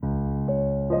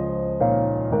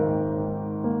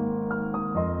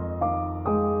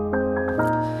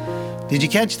Did you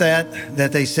catch that?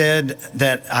 That they said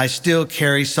that I still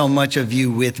carry so much of you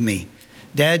with me.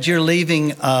 Dad, you're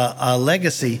leaving a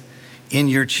legacy in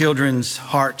your children's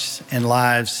hearts and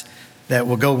lives that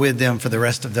will go with them for the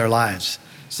rest of their lives.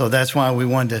 So that's why we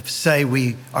wanted to say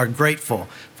we are grateful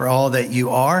for all that you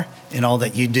are and all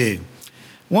that you do.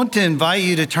 I want to invite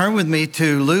you to turn with me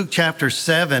to Luke chapter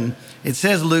 7. It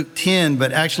says Luke 10,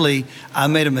 but actually I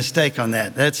made a mistake on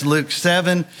that. That's Luke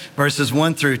 7, verses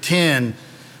 1 through 10.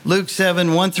 Luke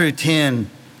 7, 1 through 10.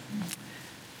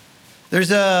 There's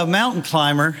a mountain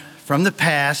climber from the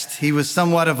past. He was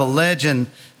somewhat of a legend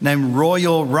named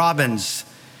Royal Robbins.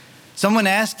 Someone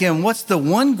asked him, what's the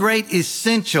one great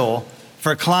essential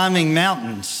for climbing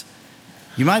mountains?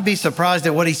 You might be surprised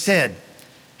at what he said.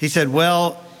 He said,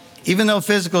 well, even though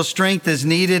physical strength is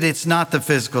needed, it's not the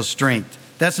physical strength.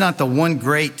 That's not the one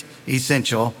great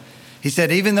essential. He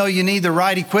said, even though you need the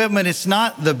right equipment, it's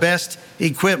not the best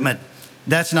equipment.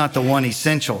 That's not the one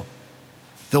essential.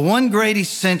 The one great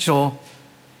essential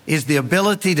is the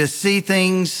ability to see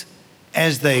things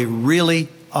as they really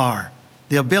are.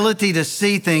 The ability to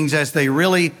see things as they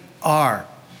really are.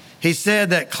 He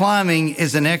said that climbing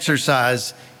is an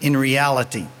exercise in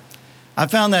reality. I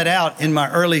found that out in my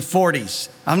early 40s.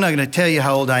 I'm not going to tell you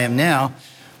how old I am now,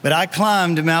 but I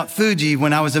climbed Mount Fuji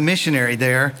when I was a missionary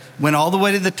there, went all the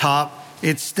way to the top.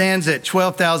 It stands at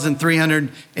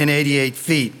 12,388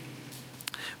 feet.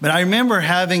 But I remember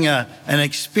having an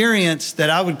experience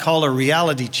that I would call a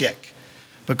reality check,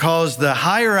 because the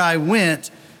higher I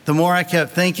went, the more I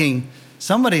kept thinking,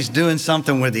 somebody's doing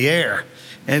something with the air.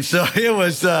 And so it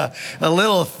was a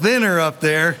little thinner up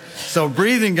there, so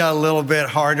breathing got a little bit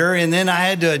harder, and then I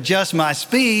had to adjust my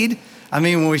speed. I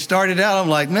mean, when we started out, I'm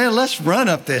like, man, let's run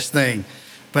up this thing.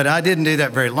 But I didn't do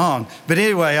that very long. But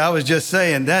anyway, I was just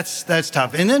saying that's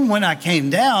tough. And then when I came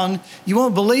down, you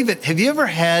won't believe it. Have you ever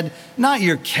had not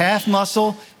your calf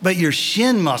muscle, but your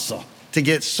shin muscle to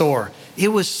get sore?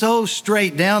 It was so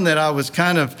straight down that I was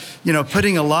kind of,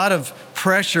 putting a lot of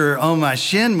pressure on my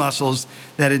shin muscles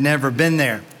that had never been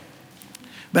there.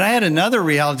 But I had another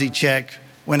reality check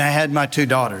when I had my two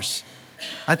daughters.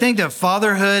 I think that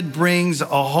fatherhood brings a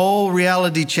whole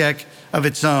reality check of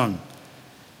its own.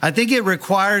 I think it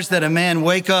requires that a man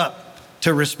wake up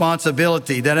to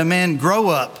responsibility, that a man grow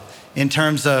up in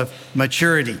terms of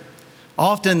maturity.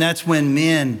 Often that's when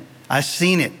men, I've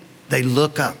seen it, they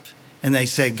look up and they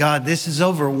say, God, this is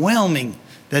overwhelming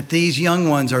that these young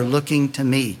ones are looking to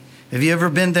me. Have you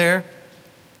ever been there?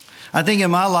 I think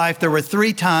in my life, there were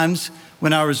 3 times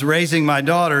when I was raising my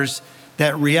daughters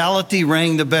that reality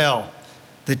rang the bell,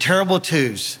 the terrible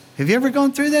twos. Have you ever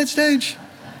gone through that stage?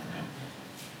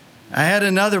 I had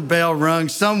another bell rung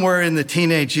somewhere in the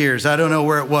teenage years. I don't know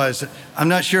where it was. I'm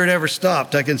not sure it ever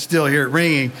stopped. I can still hear it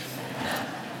ringing.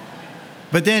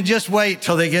 But then just wait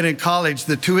till they get in college.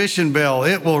 The tuition bell,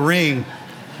 it will ring.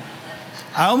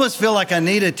 I almost feel like I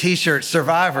need a t-shirt,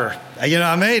 Survivor.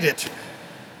 I made it.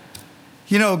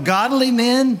 Godly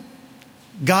men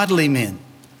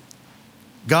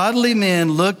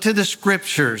look to the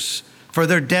scriptures for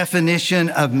their definition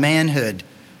of manhood.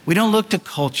 We don't look to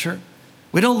culture.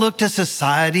 We don't look to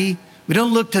society. We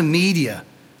don't look to media.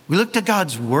 We look to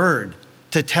God's word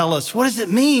to tell us, what does it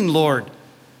mean, Lord,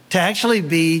 to actually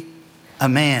be a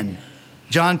man?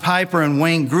 John Piper and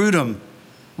Wayne Grudem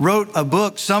wrote a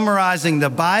book summarizing the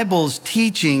Bible's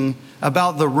teaching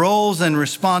about the roles and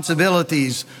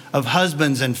responsibilities of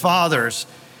husbands and fathers.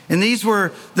 And these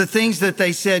were the things that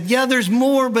they said, yeah, there's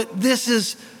more, but this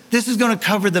is going to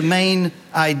cover the main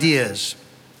ideas.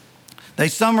 They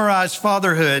summarized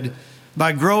fatherhood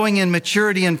by growing in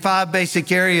maturity in 5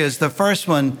 basic areas. The first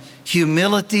one,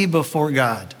 humility before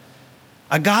God.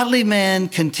 A godly man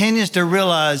continues to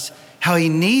realize how he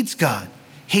needs God.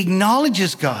 He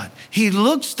acknowledges God. He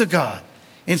looks to God.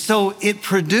 And so it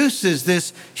produces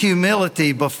this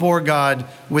humility before God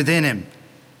within him.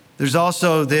 There's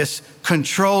also this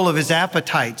control of his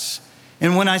appetites.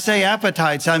 And when I say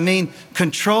appetites, I mean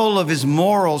control of his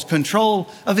morals, control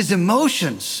of his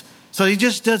emotions. So he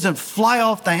just doesn't fly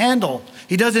off the handle.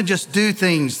 He doesn't just do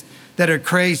things that are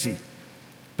crazy.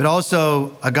 But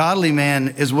also, a godly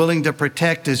man is willing to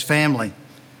protect his family.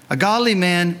 A godly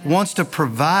man wants to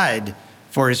provide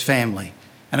for his family.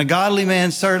 And a godly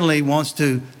man certainly wants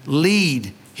to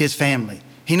lead his family.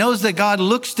 He knows that God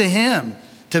looks to him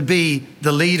to be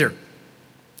the leader.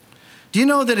 Do you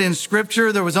know that in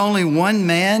Scripture there was only one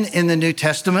man in the New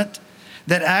Testament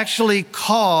that actually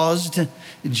caused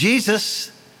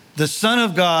Jesus, the Son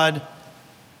of God,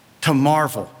 to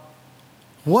marvel?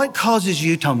 What causes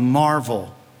you to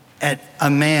marvel at a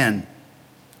man?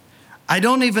 I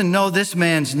don't even know this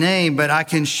man's name, but I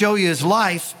can show you his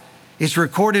life is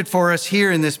recorded for us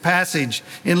here in this passage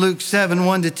in Luke 7,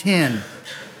 1 to 10.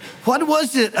 What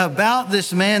was it about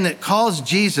this man that caused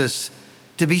Jesus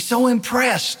to be so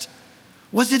impressed?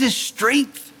 Was it his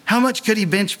strength? How much could he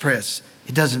bench press?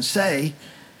 It doesn't say.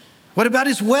 What about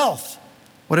his wealth?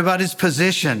 What about his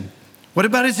position? What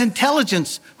about his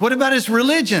intelligence? What about his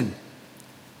religion?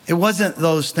 It wasn't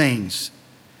those things.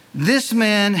 This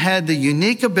man had the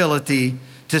unique ability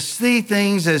to see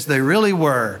things as they really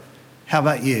were. How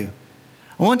about you?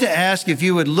 I want to ask if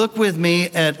you would look with me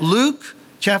at Luke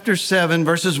chapter 7,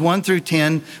 verses 1 through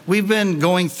 10. We've been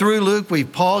going through Luke.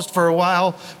 We've paused for a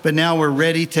while, but now we're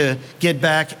ready to get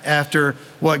back after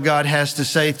what God has to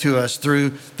say to us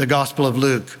through the Gospel of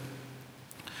Luke.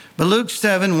 But Luke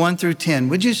 7, 1 through 10,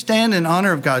 would you stand in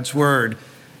honor of God's word?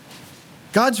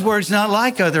 God's word's not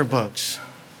like other books.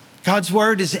 God's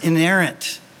word is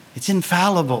inerrant. It's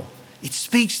infallible. It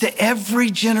speaks to every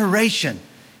generation.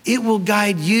 It will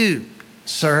guide you,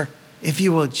 sir, if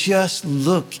you will just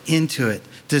look into it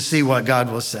to see what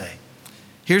God will say.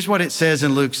 Here's what it says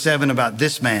in Luke 7 about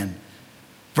this man.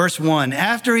 Verse 1,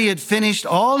 after he had finished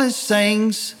all his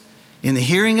sayings in the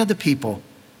hearing of the people,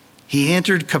 he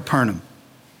entered Capernaum.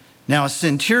 Now a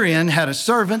centurion had a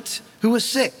servant who was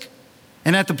sick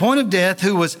and at the point of death,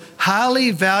 who was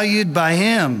highly valued by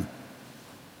him.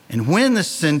 And when the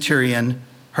centurion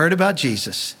heard about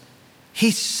Jesus,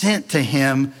 he sent to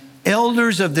him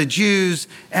elders of the Jews,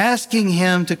 asking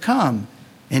him to come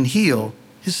and heal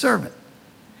his servant.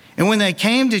 And when they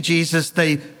came to Jesus,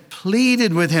 they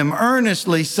pleaded with him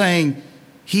earnestly, saying,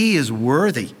 he is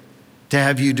worthy to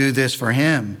have you do this for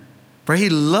him, for he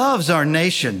loves our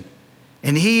nation,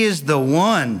 and he is the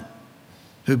one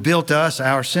who built us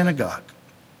our synagogue.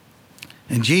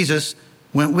 And Jesus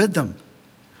went with them.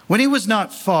 When he was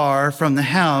not far from the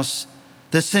house,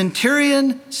 the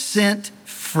centurion sent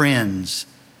friends,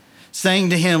 saying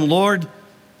to him, Lord,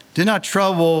 do not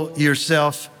trouble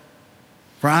yourself,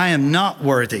 for I am not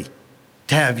worthy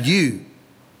to have you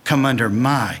come under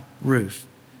my roof.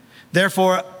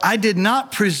 Therefore, I did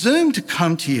not presume to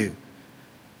come to you,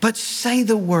 but say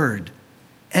the word,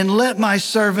 and let my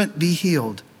servant be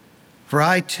healed. For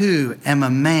I too am a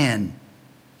man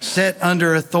set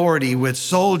under authority with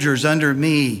soldiers under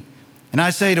me. And I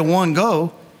say to one,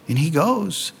 go, and he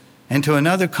goes, and to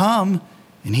another, come,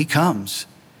 and he comes.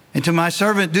 And to my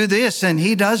servant, do this, and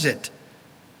he does it.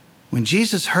 When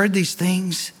Jesus heard these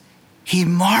things, he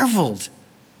marveled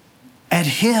at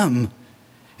him,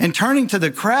 and turning to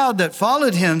the crowd that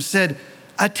followed him, said,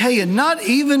 I tell you, not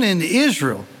even in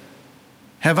Israel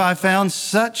have I found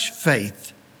such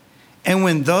faith. And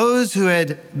when those who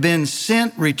had been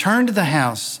sent returned to the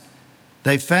house,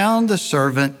 they found the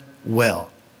servant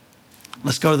well.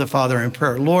 Let's go to the Father in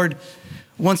prayer. Lord,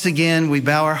 once again, we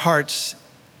bow our hearts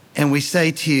and we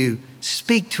say to you,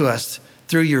 speak to us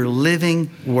through your living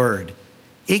word.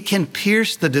 It can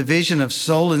pierce the division of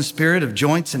soul and spirit, of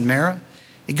joints and marrow.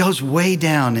 It goes way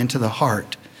down into the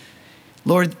heart.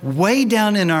 Lord, way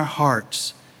down in our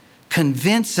hearts,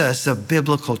 convince us of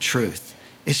biblical truth,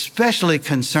 especially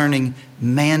concerning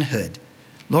manhood.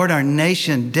 Lord, our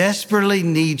nation desperately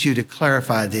needs you to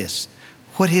clarify this.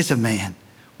 What is a man?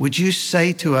 Would you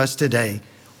say to us today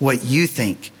what you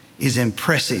think is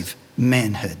impressive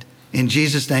manhood? In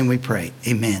Jesus' name we pray,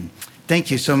 amen.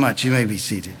 Thank you so much. You may be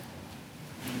seated.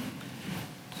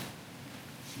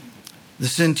 The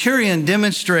centurion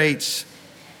demonstrates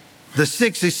the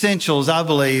 6 essentials, I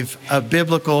believe, of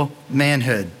biblical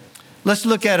manhood. Let's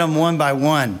look at them one by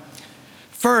one.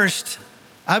 First,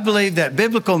 I believe that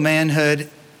biblical manhood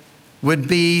would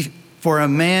be for a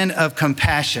man of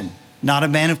compassion, not a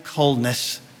man of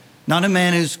coldness, not a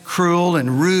man who's cruel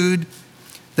and rude.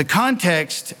 The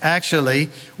context, actually,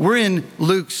 we're in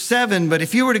Luke 7, but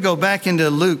if you were to go back into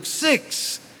Luke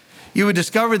 6, you would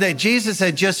discover that Jesus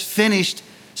had just finished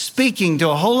speaking to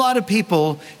a whole lot of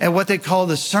people at what they call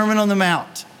the Sermon on the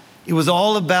Mount. It was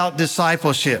all about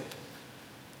discipleship.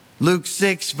 Luke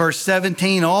 6, verse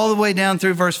 17, all the way down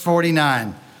through verse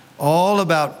 49, all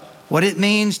about what it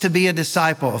means to be a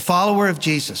disciple, a follower of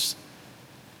Jesus.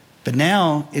 But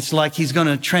now it's like he's going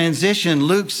to transition.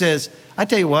 Luke says, I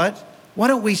tell you what, why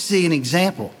don't we see an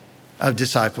example of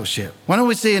discipleship? Why don't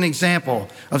we see an example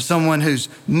of someone who's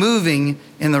moving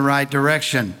in the right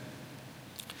direction?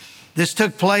 This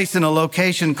took place in a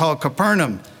location called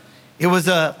Capernaum. It was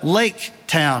a lake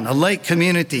town, a lake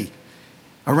community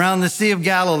around the Sea of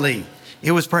Galilee.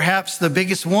 It was perhaps the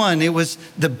biggest one. It was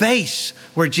the base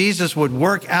where Jesus would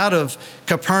work out of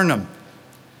Capernaum.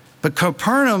 But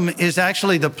Capernaum is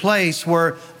actually the place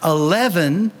where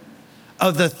 11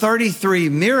 of the 33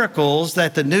 miracles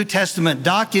that the New Testament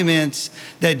documents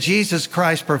that Jesus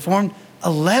Christ performed,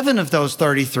 11 of those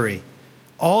 33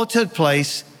 all took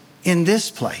place in this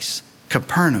place,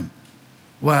 Capernaum.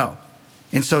 Wow.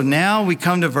 And so now we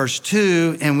come to verse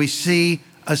 2 and we see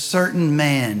a certain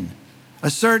man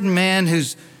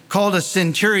who's called a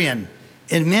centurion.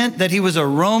 It meant that he was a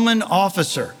Roman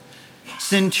officer.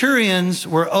 Centurions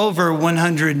were over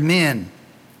 100 men.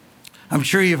 I'm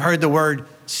sure you've heard the word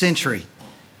century,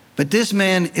 but this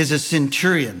man is a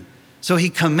centurion. So he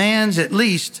commands at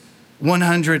least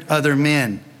 100 other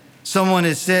men. Someone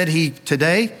has said he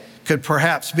today could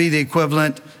perhaps be the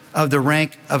equivalent of the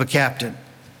rank of a captain.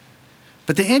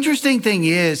 But the interesting thing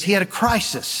is he had a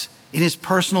crisis in his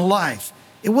personal life.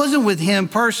 It wasn't with him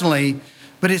personally,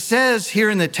 but it says here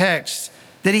in the text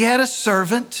that he had a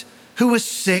servant who was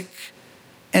sick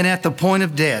and at the point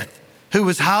of death, who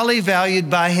was highly valued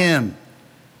by him.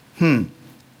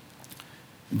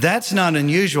 That's not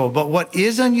unusual, but what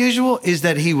is unusual is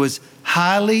that he was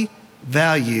highly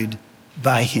valued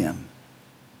by him.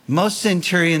 Most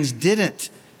centurions didn't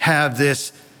have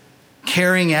this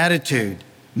caring attitude.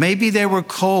 Maybe they were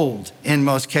cold in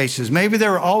most cases. Maybe they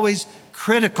were always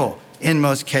critical in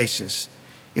most cases.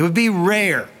 It would be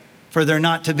rare for there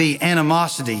not to be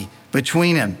animosity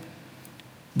between them.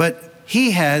 But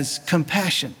he has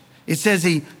compassion. It says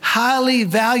he highly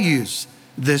values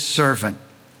this servant.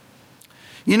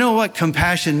 You know what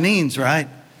compassion means, right?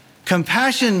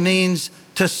 Compassion means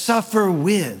to suffer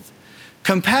with.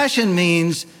 Compassion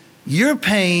means your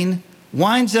pain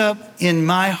winds up in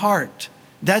my heart.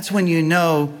 That's when you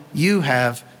know you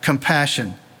have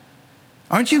compassion.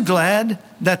 Aren't you glad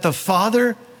that the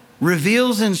Father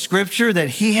reveals in Scripture that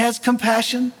he has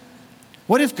compassion?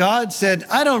 What if God said,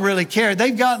 I don't really care.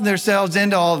 They've gotten themselves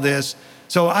into all this,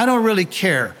 so I don't really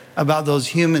care about those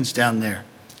humans down there.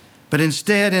 But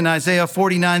instead, in Isaiah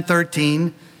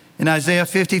 49:13, in Isaiah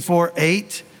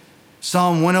 54:8,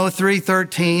 Psalm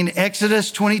 103:13, Exodus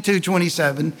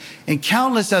 22:27, and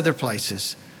countless other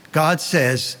places, God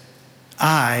says,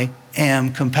 I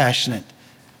am compassionate.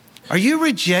 Are you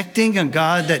rejecting a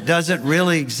God that doesn't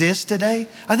really exist today?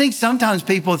 I think sometimes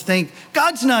people think,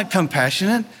 God's not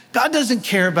compassionate. God doesn't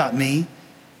care about me.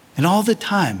 And all the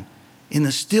time, in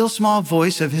the still small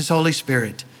voice of his Holy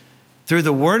Spirit, through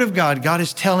the word of God, God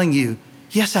is telling you,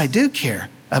 yes, I do care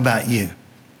about you.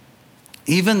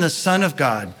 Even the Son of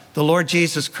God, the Lord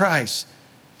Jesus Christ,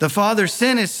 the Father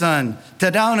sent his Son to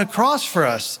die on a cross for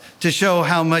us to show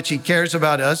how much he cares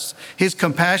about us, his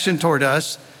compassion toward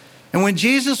us. And when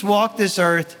Jesus walked this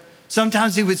earth,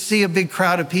 sometimes he would see a big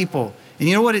crowd of people. And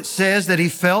you know what it says that he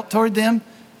felt toward them?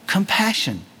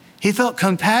 Compassion. He felt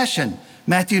compassion.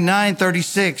 Matthew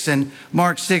 9:36 and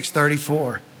Mark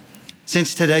 6:34.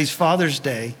 Since today's Father's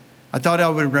Day, I thought I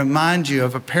would remind you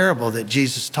of a parable that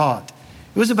Jesus taught.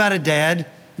 It was about a dad,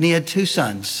 and he had two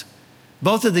sons.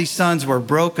 Both of these sons were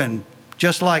broken,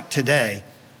 just like today.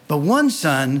 But one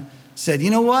son said,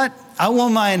 you know what? I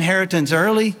want my inheritance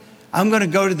early. I'm going to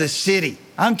go to the city.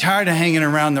 I'm tired of hanging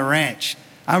around the ranch.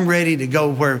 I'm ready to go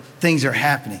where things are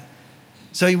happening.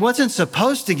 So he wasn't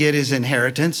supposed to get his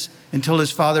inheritance until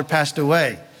his father passed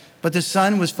away. But the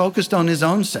son was focused on his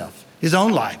own self, his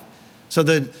own life. So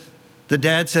the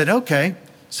dad said, okay.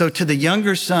 So to the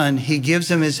younger son, he gives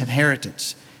him his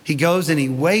inheritance. He goes and he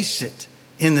wastes it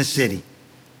in the city.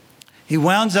 He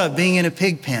winds up being in a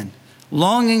pig pen,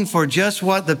 longing for just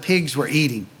what the pigs were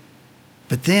eating.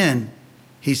 But then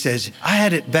he says, I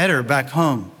had it better back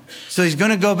home. So he's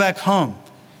going to go back home.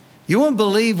 You won't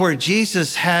believe where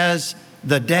Jesus has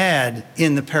the dad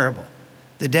in the parable.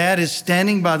 The dad is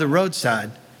standing by the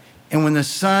roadside, and when the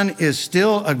son is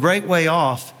still a great way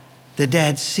off, the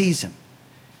dad sees him.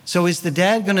 So is the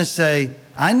dad going to say,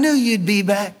 I knew you'd be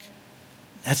back?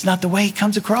 That's not the way he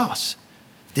comes across.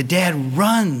 The dad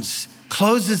runs,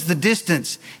 closes the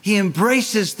distance. He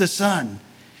embraces the son.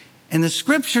 And the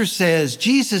scripture says,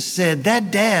 Jesus said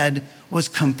that dad was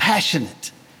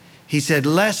compassionate. He said,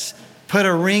 let's put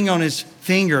a ring on his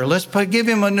finger. Let's give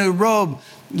him a new robe.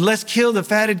 Let's kill the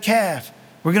fatted calf.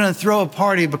 We're going to throw a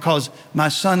party because my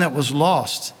son that was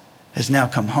lost has now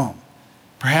come home.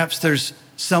 Perhaps there's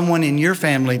someone in your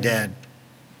family, Dad.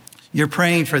 You're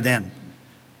praying for them.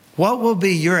 What will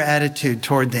be your attitude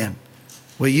toward them?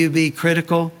 Will you be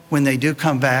critical when they do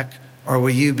come back, or will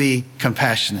you be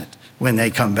compassionate when they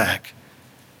come back?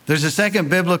 There's a second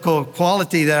biblical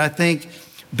quality that I think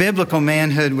biblical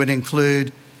manhood would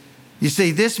include. You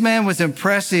see, this man was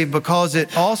impressive because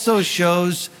it also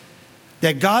shows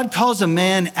that God calls a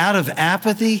man out of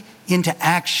apathy into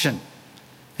action.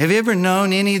 Have you ever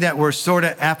known any that were sort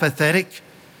of apathetic?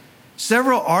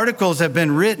 Several articles have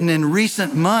been written in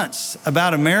recent months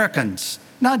about Americans,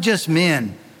 not just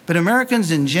men, but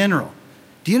Americans in general.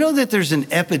 Do you know that there's an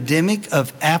epidemic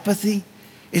of apathy?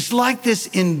 It's like this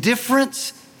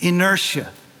indifference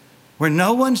inertia where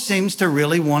no one seems to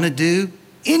really want to do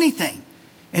anything.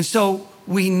 And so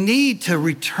we need to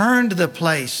return to the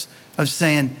place of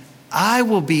saying, I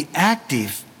will be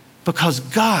active because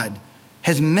God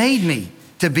has made me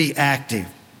to be active.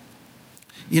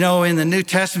 You know, in the New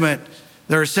Testament,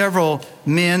 there are several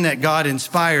men that God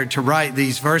inspired to write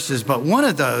these verses, but one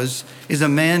of those is a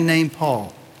man named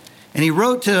Paul. And he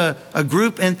wrote to a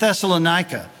group in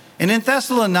Thessalonica. And in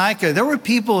Thessalonica, there were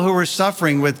people who were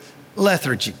suffering with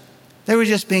lethargy. They were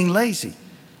just being lazy.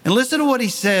 And listen to what he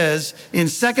says in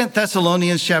 2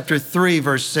 Thessalonians chapter 3,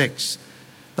 verse 6.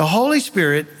 The Holy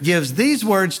Spirit gives these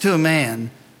words to a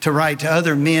man to write to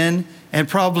other men and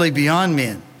probably beyond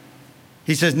men.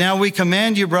 He says, now we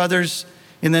command you, brothers,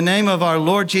 in the name of our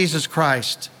Lord Jesus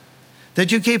Christ,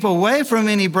 that you keep away from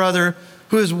any brother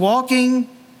who is walking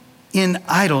in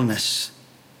idleness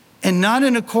and not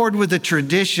in accord with the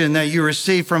tradition that you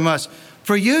receive from us.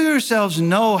 For you yourselves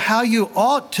know how you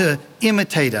ought to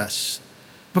imitate us,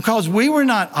 because we were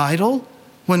not idle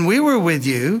when we were with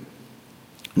you,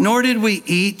 nor did we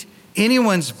eat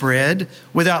anyone's bread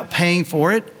without paying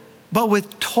for it, but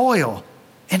with toil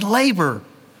and labor.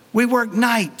 We worked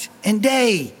night and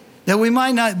day that we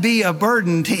might not be a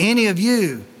burden to any of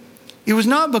you. It was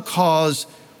not because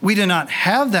we do not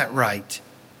have that right,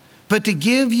 but to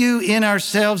give you in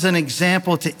ourselves an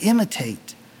example to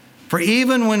imitate. For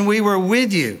even when we were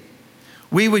with you,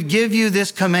 we would give you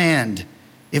this command: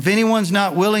 if anyone's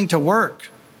not willing to work,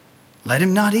 let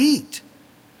him not eat.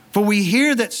 For we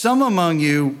hear that some among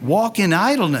you walk in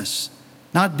idleness,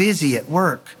 not busy at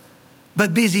work,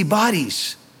 but busy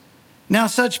bodies. Now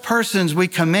such persons we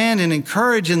command and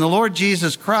encourage in the Lord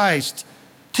Jesus Christ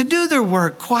to do their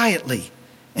work quietly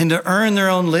and to earn their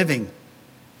own living.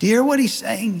 Do you hear what he's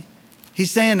saying?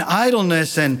 He's saying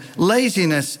idleness and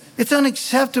laziness, it's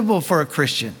unacceptable for a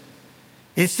Christian.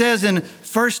 It says in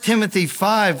 1 Timothy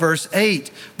 5, verse 8,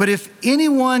 but if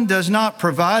anyone does not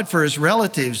provide for his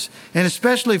relatives, and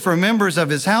especially for members of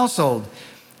his household,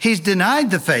 he's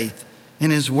denied the faith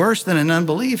and is worse than an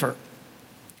unbeliever.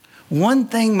 One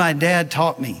thing my dad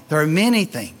taught me, there are many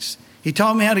things. He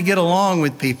taught me how to get along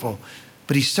with people,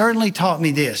 but he certainly taught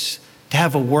me this, to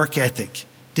have a work ethic.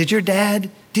 Did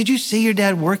you see your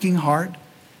dad working hard?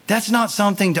 That's not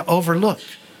something to overlook.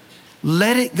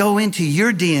 Let it go into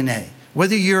your DNA,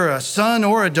 whether you're a son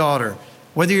or a daughter,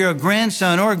 whether you're a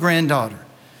grandson or a granddaughter.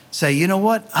 Say, you know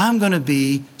what? I'm going to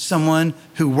be someone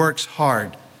who works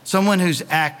hard, someone who's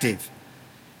active.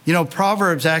 You know,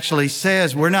 Proverbs actually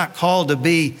says we're not called to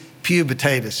be pew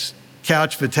potatoes,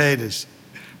 couch potatoes.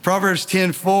 Proverbs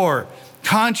 10:4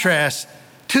 contrasts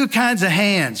two kinds of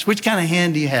hands. Which kind of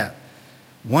hand do you have?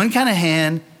 One kind of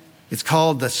hand, it's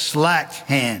called the slack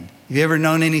hand. Have you ever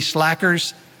known any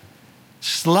slackers?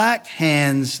 Slack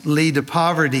hands lead to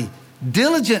poverty.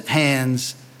 Diligent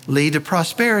hands lead to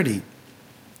prosperity.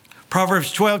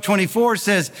 Proverbs 12:24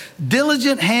 says,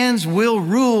 diligent hands will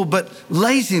rule, but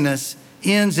laziness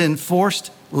ends in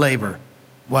forced labor.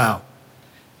 Wow.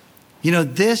 You know,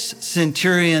 this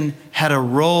centurion had a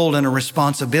role and a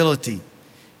responsibility.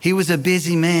 He was a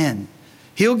busy man.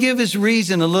 He'll give his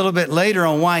reason a little bit later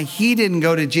on why he didn't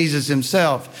go to Jesus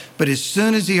himself. But as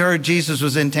soon as he heard Jesus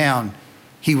was in town,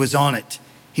 he was on it.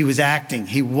 He was acting.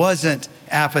 He wasn't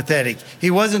apathetic. He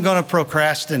wasn't going to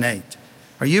procrastinate.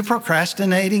 Are you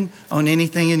procrastinating on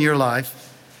anything in your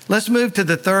life? Let's move to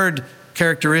the third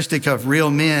characteristic of real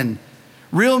men.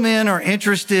 Real men are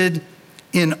interested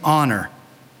in honor,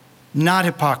 not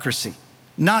hypocrisy,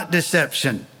 not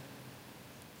deception.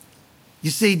 You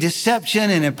see,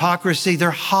 deception and hypocrisy, they're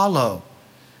hollow.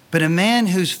 But a man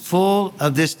who's full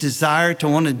of this desire to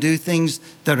want to do things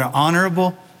that are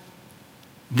honorable,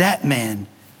 that man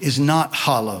is not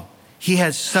hollow. He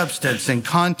has substance and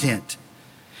content.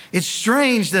 It's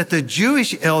strange that the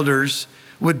Jewish elders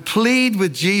would plead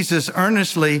with Jesus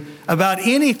earnestly about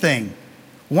anything.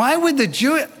 Why would the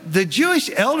Jewish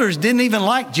elders didn't even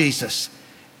like Jesus?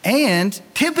 And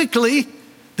typically,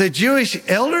 the Jewish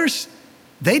elders,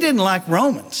 they didn't like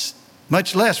Romans,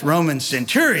 much less Roman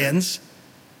centurions.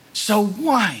 So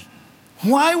why?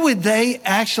 Why would they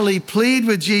actually plead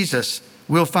with Jesus?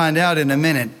 We'll find out in a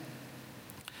minute.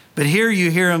 But here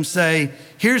you hear him say,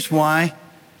 here's why.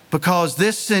 Because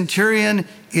this centurion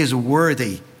is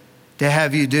worthy to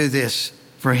have you do this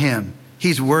for him.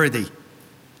 He's worthy.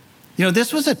 You know,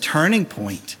 this was a turning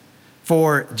point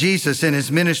for Jesus in his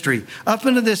ministry. Up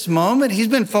until this moment, he's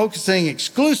been focusing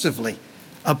exclusively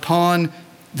upon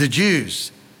the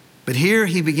Jews. But here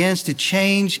he begins to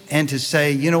change and to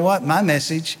say, you know what? My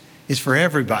message is for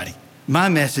everybody. My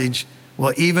message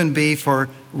will even be for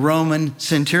Roman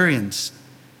centurions.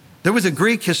 There was a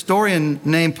Greek historian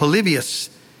named Polybius,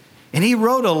 and he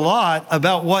wrote a lot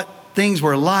about what things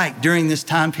were like during this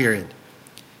time period.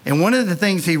 And one of the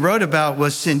things he wrote about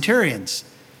was centurions.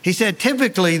 He said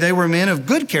typically they were men of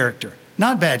good character,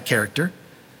 not bad character.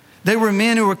 They were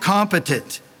men who were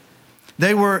competent.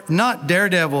 They were not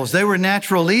daredevils. They were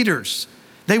natural leaders.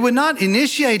 They would not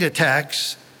initiate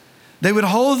attacks. They would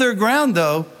hold their ground,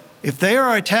 though. If they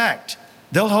are attacked,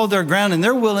 they'll hold their ground, and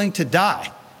they're willing to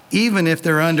die, even if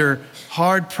they're under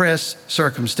hard-pressed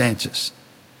circumstances.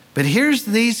 But here's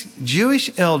these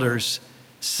Jewish elders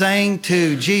saying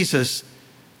to Jesus,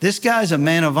 this guy's a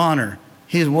man of honor.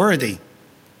 He's worthy.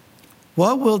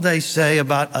 What will they say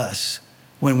about us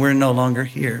when we're no longer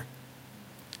here?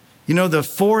 You know, the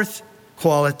fourth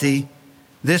quality,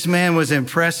 this man was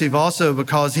impressive also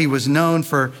because he was known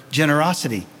for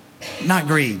generosity, not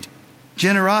greed.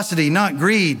 Generosity, not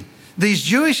greed. These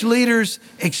Jewish leaders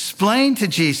explained to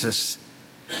Jesus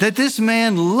that this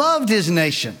man loved his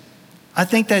nation. I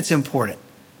think that's important.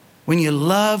 When you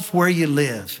love where you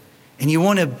live and you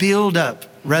want to build up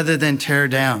rather than tear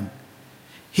down.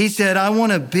 He said, I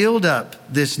want to build up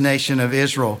this nation of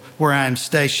Israel where I'm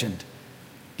stationed.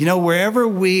 You know, wherever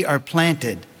we are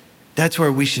planted, that's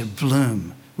where we should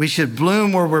bloom. We should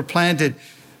bloom where we're planted.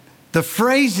 The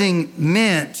phrasing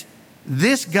meant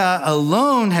this guy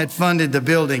alone had funded the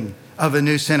building of a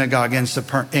new synagogue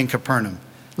in Capernaum.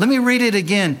 Let me read it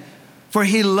again. For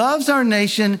he loves our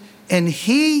nation, and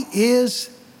he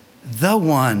is the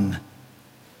one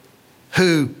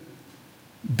who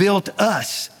built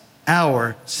us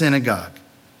our synagogue.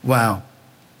 Wow.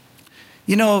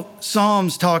 You know,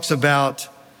 Psalms talks about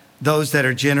those that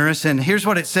are generous, and here's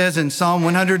what it says in Psalm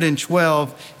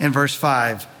 112 and verse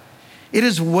 5. It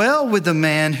is well with the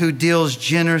man who deals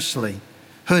generously,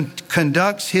 who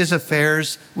conducts his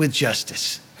affairs with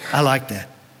justice. I like that.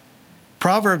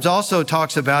 Proverbs also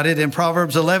talks about it. In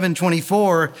Proverbs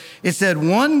 11:24, it said,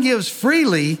 one gives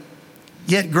freely,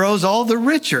 yet grows all the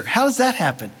richer. How does that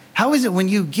happen? How is it when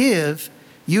you give,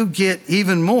 you get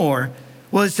even more?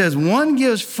 Well, it says, one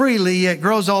gives freely, yet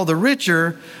grows all the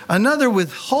richer. Another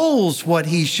withholds what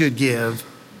he should give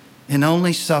and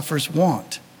only suffers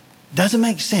want. Doesn't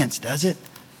make sense, does it?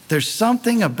 There's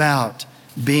something about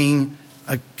being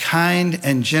a kind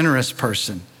and generous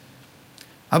person.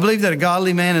 I believe that a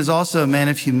godly man is also a man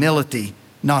of humility,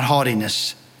 not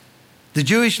haughtiness. The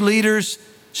Jewish leaders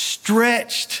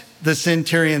stretched the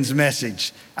centurion's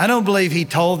message. I don't believe he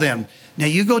told them, now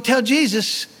you go tell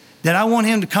Jesus that I want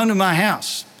him to come to my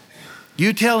house.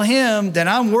 You tell him that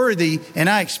I'm worthy and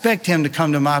I expect him to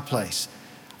come to my place.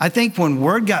 I think when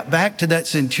word got back to that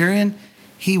centurion,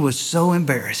 he was so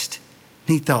embarrassed.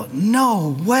 He thought,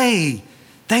 no way.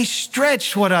 They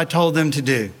stretched what I told them to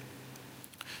do.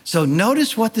 So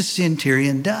notice what the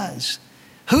centurion does.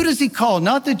 Who does he call?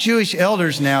 Not the Jewish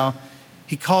elders now.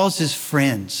 He calls his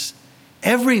friends.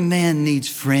 Every man needs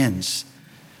friends.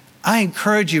 I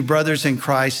encourage you, brothers in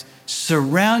Christ,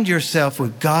 surround yourself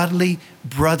with godly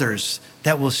brothers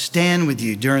that will stand with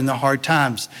you during the hard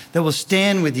times, that will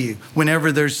stand with you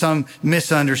whenever there's some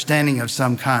misunderstanding of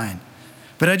some kind.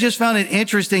 But I just found it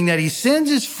interesting that he sends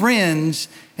his friends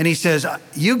and he says,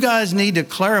 you guys need to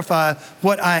clarify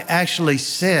what I actually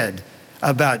said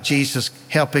about Jesus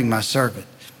helping my servant.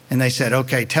 And they said,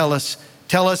 okay, tell us,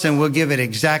 and we'll give it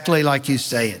exactly like you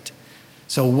say it.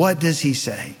 So what does he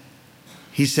say?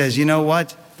 He says, you know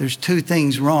what? There's two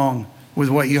things wrong with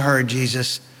what you heard,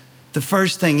 Jesus. The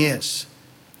first thing is,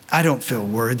 I don't feel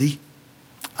worthy.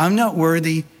 I'm not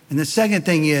worthy. And the second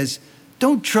thing is,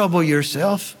 don't trouble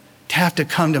yourself to have to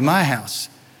come to my house.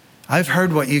 I've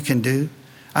heard what you can do.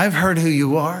 I've heard who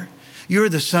you are. You're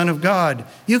the Son of God.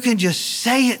 You can just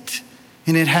say it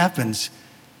and it happens.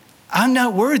 I'm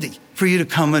not worthy for you to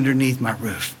come underneath my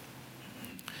roof.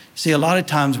 See, a lot of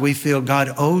times we feel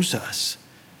God owes us,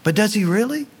 but does he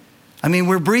really? I mean,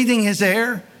 we're breathing his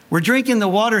air. We're drinking the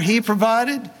water he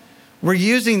provided. We're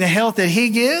using the health that he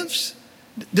gives.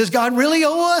 Does God really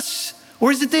owe us?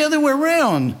 Or is it the other way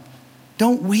around?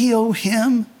 Don't we owe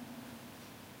him?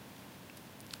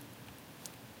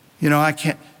 You know, I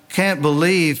can't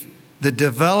believe the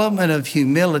development of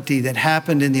humility that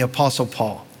happened in the Apostle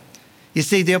Paul. You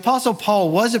see, the Apostle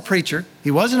Paul was a preacher. He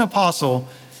was an apostle.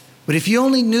 But if you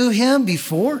only knew him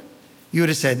before, you would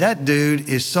have said, that dude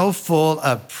is so full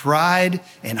of pride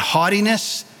and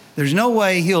haughtiness. There's no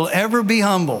way he'll ever be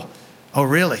humble. Oh,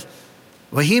 really?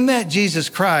 Well, he met Jesus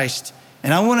Christ.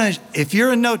 And I want to, if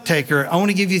you're a note taker, I want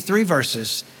to give you 3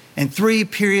 verses and 3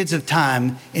 periods of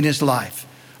time in his life.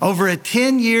 Over a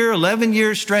 10-year,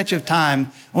 11-year stretch of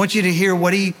time, I want you to hear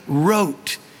what he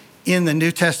wrote in the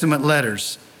New Testament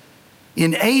letters.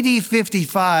 In AD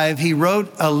 55, he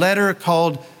wrote a letter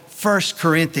called 1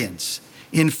 Corinthians.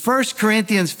 In 1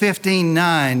 Corinthians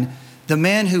 15:9, the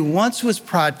man who once was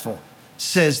prideful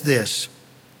says this,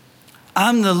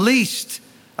 I'm the least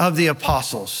of the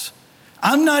apostles.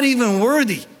 I'm not even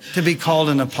worthy to be called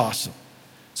an apostle.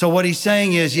 So what he's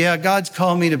saying is, yeah, God's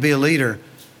called me to be a leader,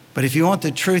 but if you want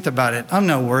the truth about it, I'm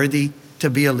not worthy to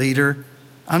be a leader.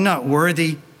 I'm not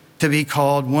worthy to be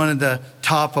called one of the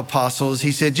top apostles.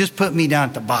 He said, just put me down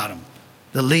at the bottom,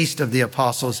 the least of the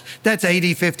apostles. That's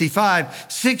AD 55.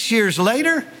 6 years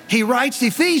later, he writes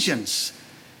Ephesians.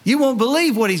 You won't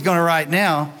believe what he's going to write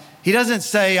now. He doesn't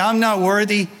say, I'm not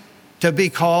worthy to be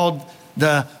called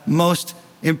the most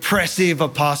impressive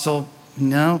apostle.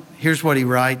 No, here's what he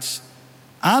writes.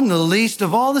 I'm the least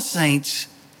of all the saints.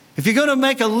 If you're going to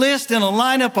make a list and a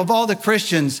lineup of all the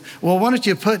Christians, well, why don't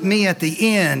you put me at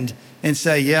the end and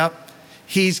say, yep,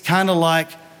 he's kind of like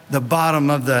the bottom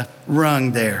of the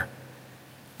rung there.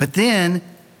 But then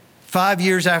 5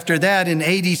 years after that, in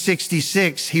AD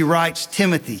 66, he writes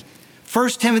Timothy. 1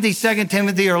 Timothy, 2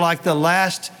 Timothy are like the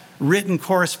last written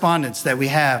correspondence that we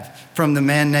have from the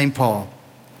man named Paul.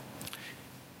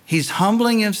 He's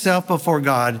humbling himself before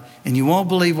God, and you won't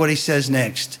believe what he says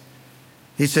next.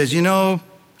 He says, I've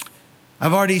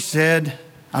already said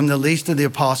I'm the least of the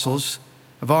apostles.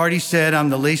 I've already said I'm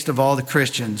the least of all the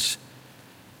Christians.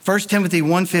 1 Timothy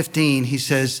 1:15, he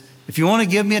says, if you want to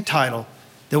give me a title,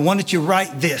 then why don't you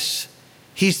write this?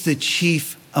 He's the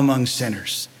chief among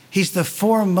sinners. He's the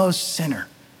foremost sinner.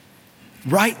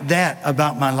 Write that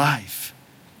about my life.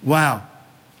 Wow.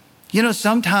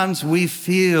 Sometimes we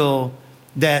feel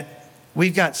that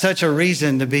we've got such a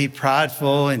reason to be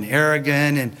prideful and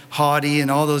arrogant and haughty and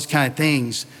all those kind of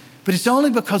things. But it's only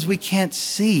because we can't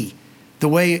see the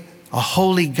way a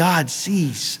holy God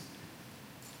sees.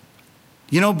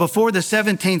 Before the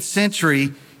 17th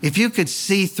century, if you could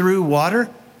see through water,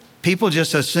 people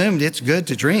just assumed it's good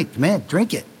to drink. Man,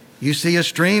 drink it. You see a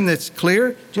stream that's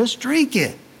clear, just drink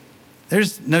it.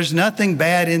 There's nothing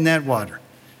bad in that water.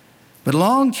 But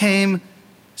along came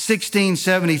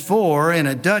 1674, and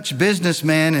a Dutch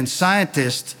businessman and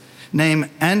scientist named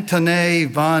Antoine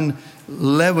van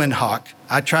Leeuwenhoek.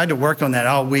 I tried to work on that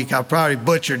all week. I probably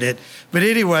butchered it. But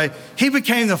anyway, he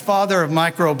became the father of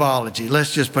microbiology.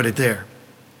 Let's just put it there.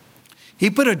 He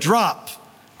put a drop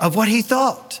of what he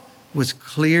thought was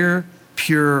clear,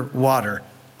 pure water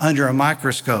under a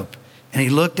microscope. And he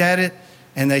looked at it,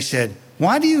 and they said,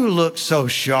 why do you look so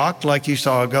shocked like you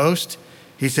saw a ghost?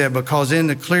 He said, because in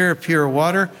the clear, pure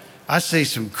water, I see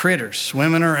some critters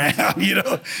swimming around.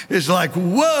 It's like,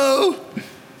 whoa.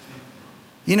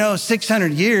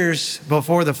 600 years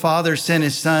before the Father sent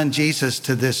his son Jesus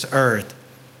to this earth,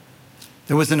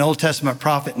 there was an Old Testament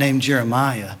prophet named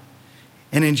Jeremiah.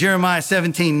 And in Jeremiah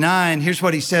 17:9, here's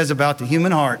what he says about the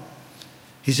human heart.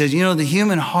 He says, the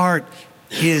human heart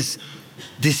is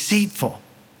deceitful.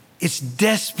 It's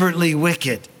desperately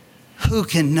wicked. Who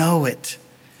can know it?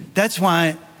 That's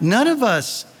why none of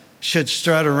us should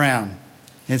strut around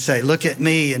and say, look at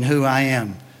me and who I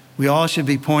am. We all should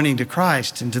be pointing to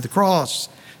Christ and to the cross,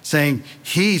 saying,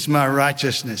 he's my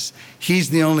righteousness. He's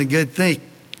the only good thing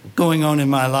going on in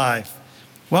my life.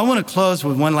 Well, I want to close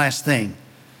with one last thing.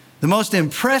 The most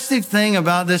impressive thing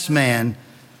about this man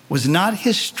was not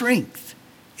his strength.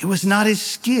 It was not his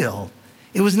skill.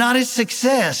 It was not his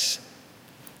success.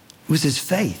 It was his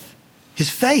faith. His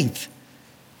faith.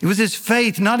 It was his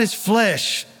faith, not his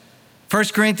flesh.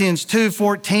 1 Corinthians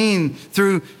 2:14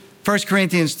 through 1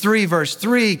 Corinthians 3, verse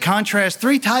 3, contrast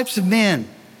three types of men.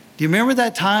 Do you remember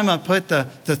that time I put the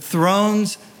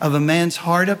thrones of a man's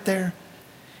heart up there?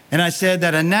 And I said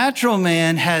that a natural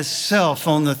man has self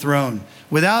on the throne.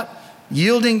 Without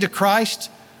yielding to Christ,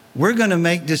 we're going to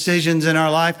make decisions in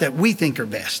our life that we think are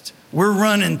best. We're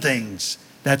running things.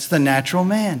 That's the natural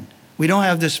man. We don't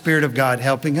have the Spirit of God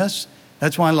helping us.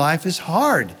 That's why life is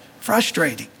hard,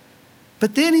 frustrating.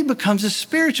 But then he becomes a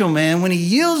spiritual man when he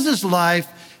yields his life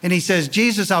and he says,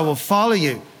 Jesus, I will follow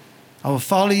you. I will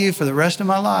follow you for the rest of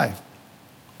my life.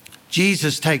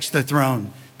 Jesus takes the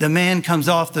throne. The man comes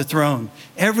off the throne.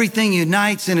 Everything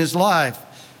unites in his life.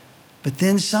 But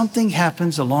then something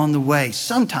happens along the way.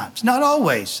 Sometimes, not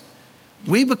always.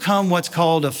 We become what's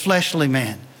called a fleshly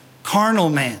man,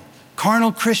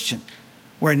 carnal Christian,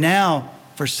 where now,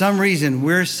 for some reason,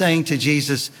 we're saying to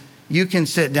Jesus, you can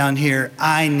sit down here.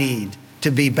 I need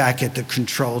to be back at the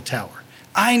control tower.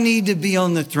 I need to be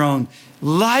on the throne.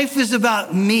 Life is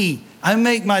about me. I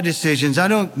make my decisions. I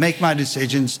don't make my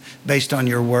decisions based on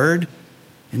your word.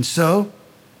 And so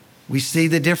we see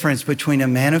the difference between a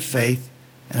man of faith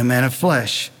and a man of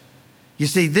flesh. You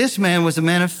see, this man was a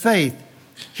man of faith.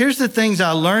 Here's the things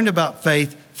I learned about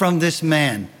faith from this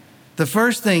man. The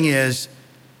first thing is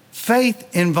faith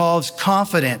involves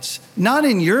confidence, not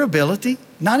in your ability,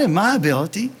 not in my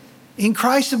ability, in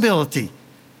Christ's ability.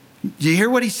 Do you hear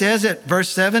what he says at verse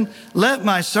 7? Let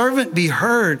my servant be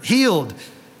healed.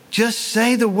 Just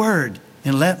say the word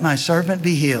and let my servant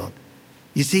be healed.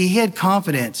 You see, he had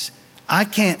confidence. I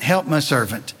can't help my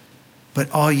servant,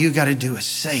 but all you got to do is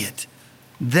say it.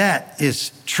 That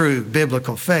is true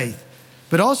biblical faith.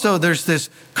 But also there's this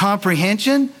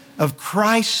comprehension of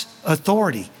Christ's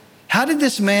authority. How did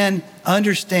this man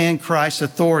understand Christ's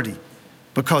authority?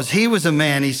 Because he was a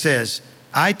man, he says,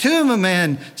 I too am a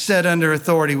man set under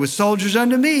authority with soldiers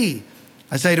under me.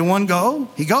 I say to one, go,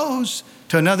 he goes.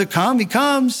 To another, come, he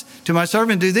comes. To my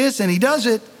servant, do this, and he does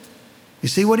it. You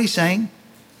see what he's saying?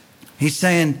 He's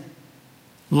saying,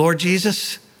 Lord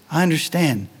Jesus, I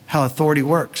understand how authority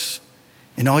works.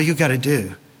 And all you got to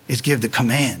do is give the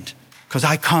command, because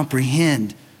I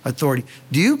comprehend authority.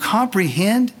 Do you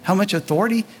comprehend how much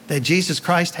authority that Jesus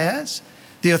Christ has?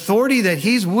 The authority that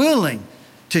he's willing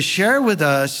to share with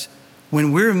us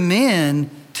when we're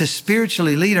men to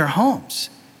spiritually lead our homes.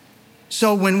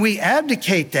 So when we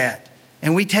abdicate that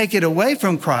and we take it away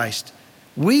from Christ,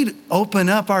 we open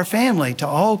up our family to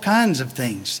all kinds of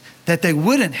things that they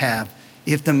wouldn't have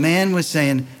if the man was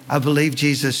saying, I believe,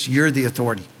 Jesus, you're the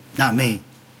authority, not me.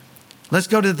 Let's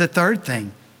go to the third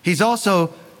thing. He's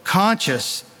also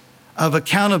conscious of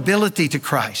accountability to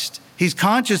Christ. He's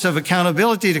conscious of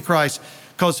accountability to Christ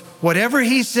because whatever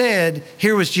he said,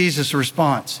 here was Jesus'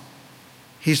 response.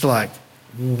 He's like,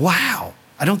 wow.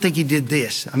 I don't think he did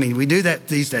this. I mean, we do that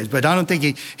these days, but I don't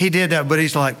think he did that. But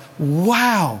he's like,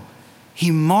 wow. He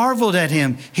marveled at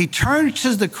him. He turns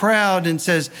to the crowd and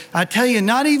says, I tell you,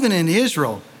 not even in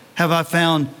Israel have I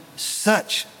found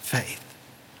such faith.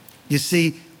 You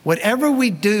see, whatever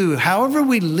we do, however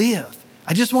we live,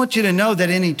 I just want you to know that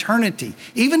in eternity,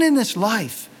 even in this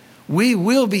life, we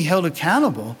will be held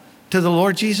accountable to the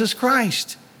Lord Jesus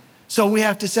Christ. So we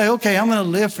have to say, okay, I'm going to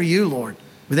live for you, Lord,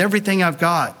 with everything I've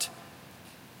got.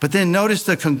 But then notice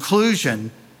the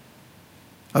conclusion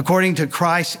according to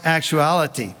Christ's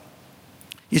actuality.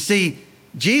 You see,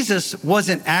 Jesus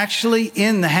wasn't actually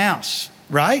in the house,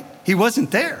 right? He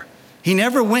wasn't there. He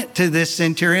never went to this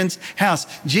centurion's house.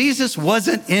 Jesus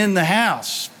wasn't in the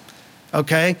house,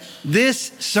 okay?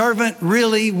 This servant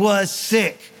really was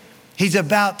sick. He's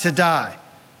about to die.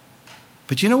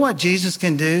 But you know what Jesus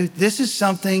can do? This is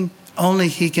something only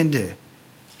he can do.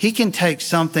 He can take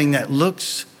something that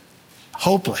looks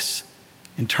hopeless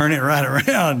and turn it right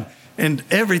around, and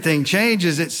everything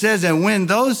changes. It says, and when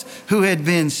those who had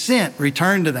been sent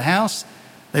returned to the house,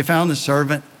 they found the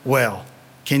servant well.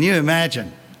 Can you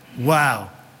imagine? Wow,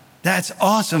 that's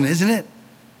awesome, isn't it?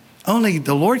 Only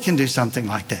the Lord can do something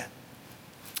like that.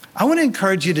 I want to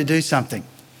encourage you to do something.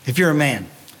 If you're a man,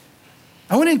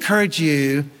 I want to encourage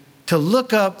you to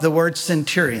look up the word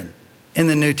centurion in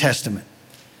the New Testament,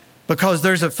 because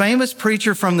there's a famous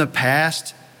preacher from the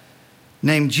past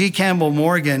named G. Campbell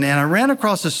Morgan, and I ran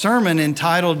across a sermon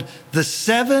entitled The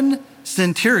 7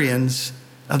 Centurions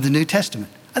of the New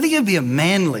Testament. I think it'd be a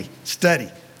manly study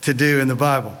to do in the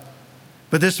Bible.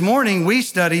 But this morning we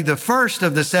studied the first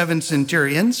of the 7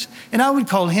 centurions, and I would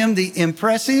call him the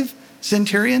impressive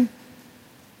centurion.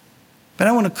 But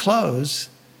I want to close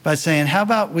by saying, how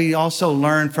about we also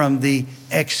learn from the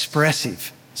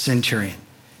expressive centurion?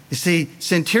 You see,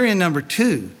 centurion number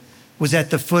 2 was at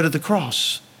the foot of the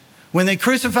cross. When they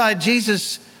crucified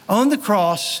Jesus on the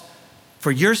cross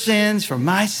for your sins, for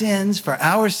my sins, for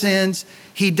our sins,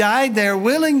 he died there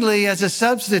willingly as a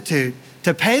substitute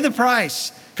to pay the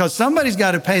price, because somebody's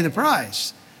got to pay the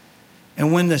price.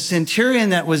 And when the centurion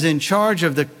that was in charge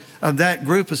of that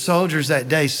group of soldiers that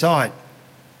day saw it,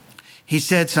 he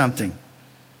said something.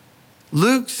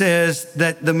 Luke says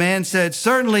that the man said,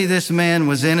 certainly this man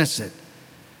was innocent.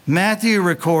 Matthew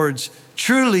records,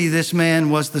 truly this man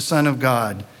was the Son of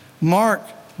God. Mark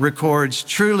records,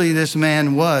 truly this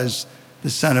man was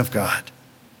the Son of God.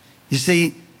 You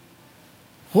see,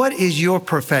 what is your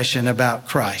profession about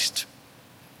Christ?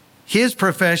 His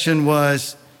profession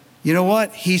was, you know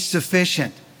what? He's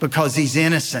sufficient because he's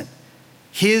innocent.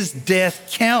 His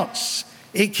death counts.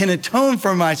 It can atone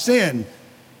for my sin.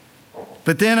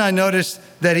 But then I noticed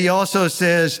that he also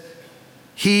says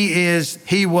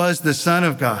he was the Son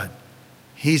of God.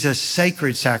 He's a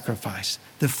sacred sacrifice.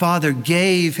 The Father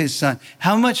gave his Son.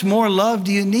 How much more love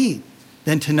do you need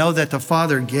than to know that the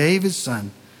Father gave his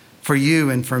Son for you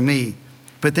and for me?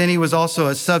 But then he was also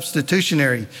a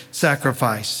substitutionary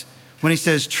sacrifice. When he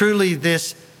says, truly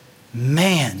this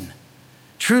man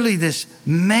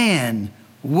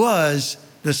was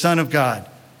the Son of God.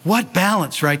 What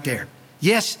balance right there.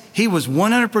 Yes, he was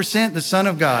 100% the Son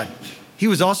of God. He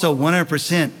was also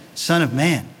 100% Son of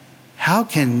Man. How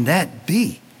can that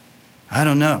be? I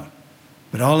don't know.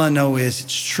 But all I know is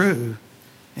it's true.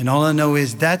 And all I know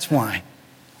is that's why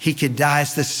he could die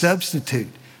as the substitute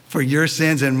for your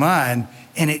sins and mine.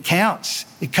 And it counts.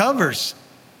 It covers.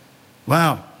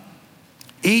 Wow.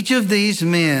 Each of these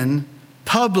men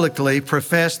publicly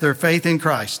professed their faith in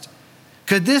Christ.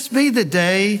 Could this be the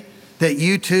day that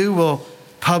you too will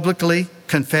publicly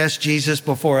confess Jesus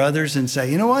before others and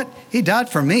say, you know what? He died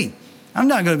for me. I'm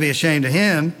not going to be ashamed of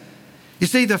him. You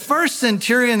see, the first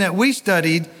centurion that we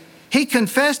studied, he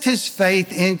confessed his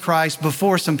faith in Christ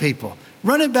before some people.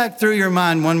 Run it back through your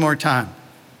mind one more time.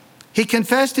 He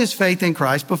confessed his faith in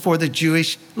Christ before the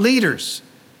Jewish leaders.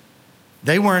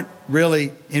 They weren't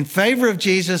really in favor of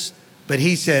Jesus, but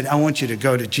he said, I want you to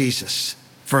go to Jesus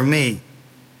for me.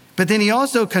 But then he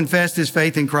also confessed his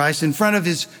faith in Christ in front of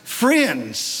his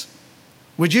friends.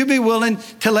 Would you be willing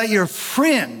to let your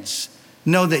friends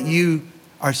know that you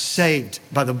are saved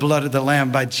by the blood of the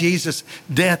Lamb, by Jesus'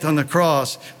 death on the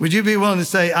cross? Would you be willing to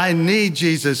say, I need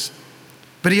Jesus?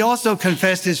 But he also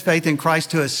confessed his faith in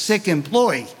Christ to a sick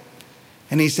employee.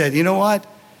 And he said, you know what?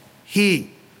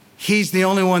 He's the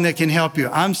only one that can help you.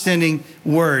 I'm sending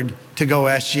word to go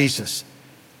ask Jesus.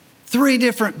 3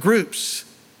 different groups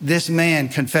this man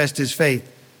confessed his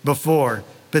faith before.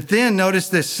 But then notice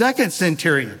this second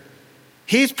centurion.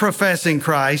 He's professing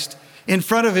Christ in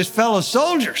front of his fellow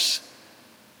soldiers.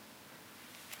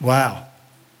 Wow.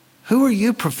 Who are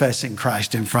you professing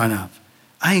Christ in front of?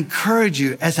 I encourage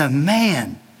you as a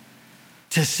man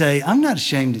to say, I'm not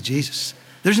ashamed of Jesus.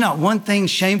 There's not one thing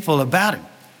shameful about him.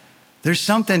 There's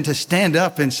something to stand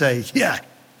up and say, yeah,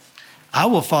 I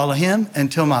will follow him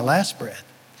until my last breath.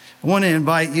 I want to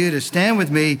invite you to stand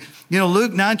with me. You know,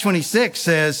 Luke 9:26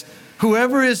 says,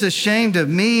 whoever is ashamed of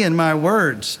me and my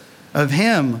words, of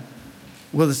him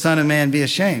will the Son of Man be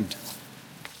ashamed.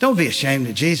 Don't be ashamed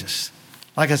of Jesus.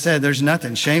 Like I said, there's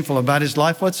nothing shameful about his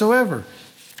life whatsoever.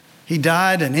 He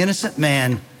died an innocent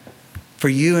man for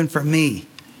you and for me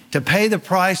to pay the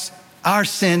price, our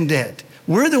sin debt.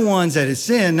 We're the ones that had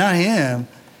sinned, not him.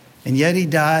 And yet he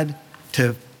died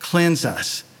to cleanse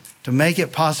us, to make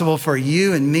it possible for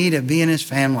you and me to be in his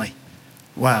family.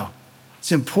 Wow.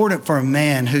 It's important for a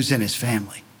man who's in his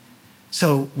family.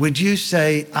 So would you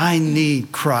say, I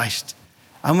need Christ?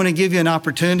 I'm going to give you an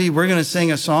opportunity. We're going to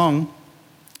sing a song.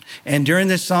 And during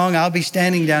this song, I'll be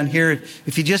standing down here.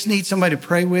 If you just need somebody to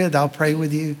pray with, I'll pray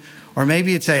with you. Or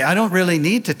maybe you'd say, I don't really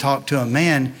need to talk to a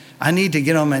man. I need to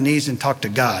get on my knees and talk to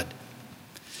God.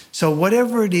 So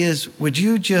whatever it is, would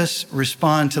you just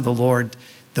respond to the Lord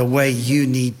the way you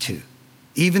need to?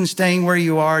 Even staying where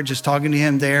you are, just talking to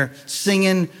him there,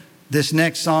 singing this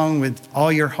next song with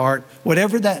all your heart,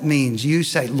 whatever that means, you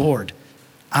say, Lord,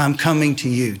 I'm coming to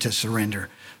you to surrender.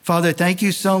 Father, thank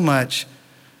you so much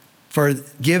for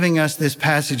giving us this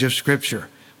passage of Scripture.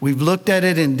 We've looked at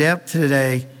it in depth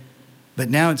today, but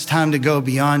now it's time to go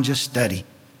beyond just study.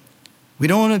 We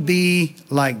don't want to be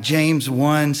like James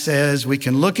 1 says, we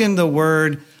can look in the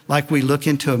Word like we look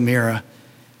into a mirror,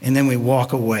 and then we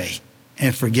walk away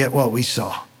and forget what we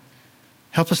saw.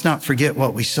 Help us not forget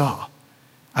what we saw.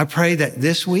 I pray that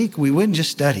this week we wouldn't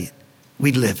just study it,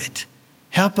 we'd live it.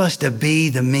 Help us to be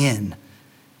the men.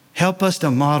 Help us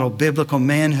to model biblical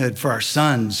manhood for our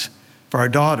sons, for our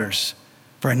daughters,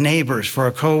 for our neighbors, for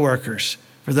our coworkers,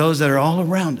 for those that are all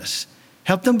around us.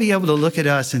 Help them be able to look at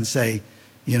us and say,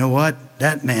 you know what?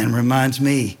 That man reminds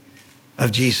me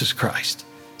of Jesus Christ.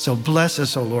 So bless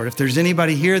us, oh Lord. If there's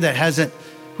anybody here that hasn't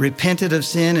repented of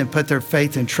sin and put their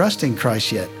faith and trust in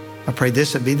Christ yet, I pray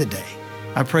this would be the day.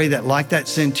 I pray that like that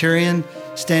centurion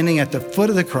standing at the foot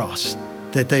of the cross,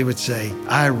 that they would say,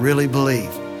 I really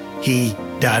believe he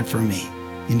died for me.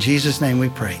 In Jesus' name we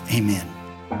pray, amen.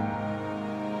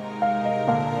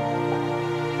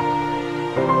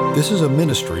 This is a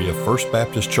ministry of First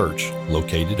Baptist Church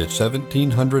located at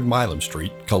 1700 Milam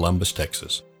Street, Columbus,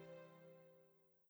 Texas.